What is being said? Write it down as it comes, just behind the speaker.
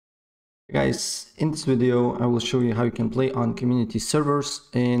Guys, in this video I will show you how you can play on community servers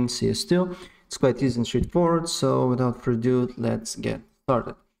in CS2. It's quite easy and straightforward, so without further ado, let's get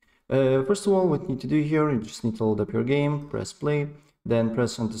started. First of all, what you need to do here, you just need to load up your game, press play, then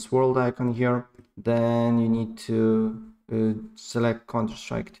press on this world icon here, then you need to select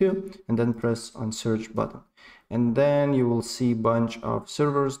Counter-Strike 2 and then press on search button. And then you will see a bunch of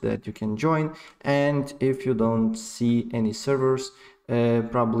servers that you can join, and if you don't see any servers,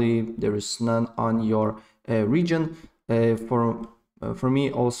 probably there is none on your region. For me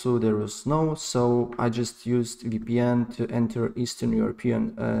also there was no, so I just used VPN to enter Eastern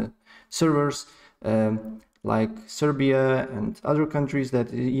European servers like Serbia and other countries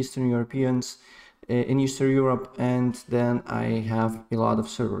that Eastern Europeans in Eastern Europe, and then I have a lot of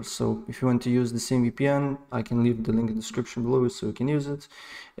servers. So if you want to use the same VPN, I can leave the link in the description below so you can use it.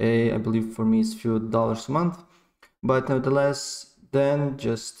 I believe for me it's a few dollars a month, but nevertheless, then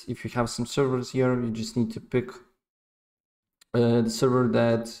just if you have some servers here, you just need to pick the server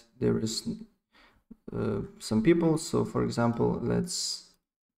that there is some people. So for example, let's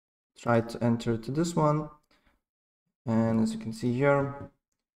try to enter to this one, and as you can see here,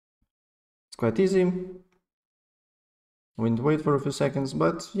 it's quite easy. We need to wait for a few seconds,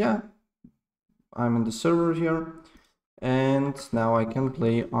 but yeah, I'm in the server here, and now I can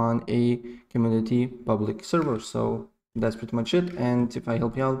play on a community public server. So that's pretty much it, and if I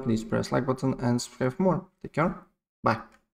help you out, please press like button and subscribe for more. Take care, bye.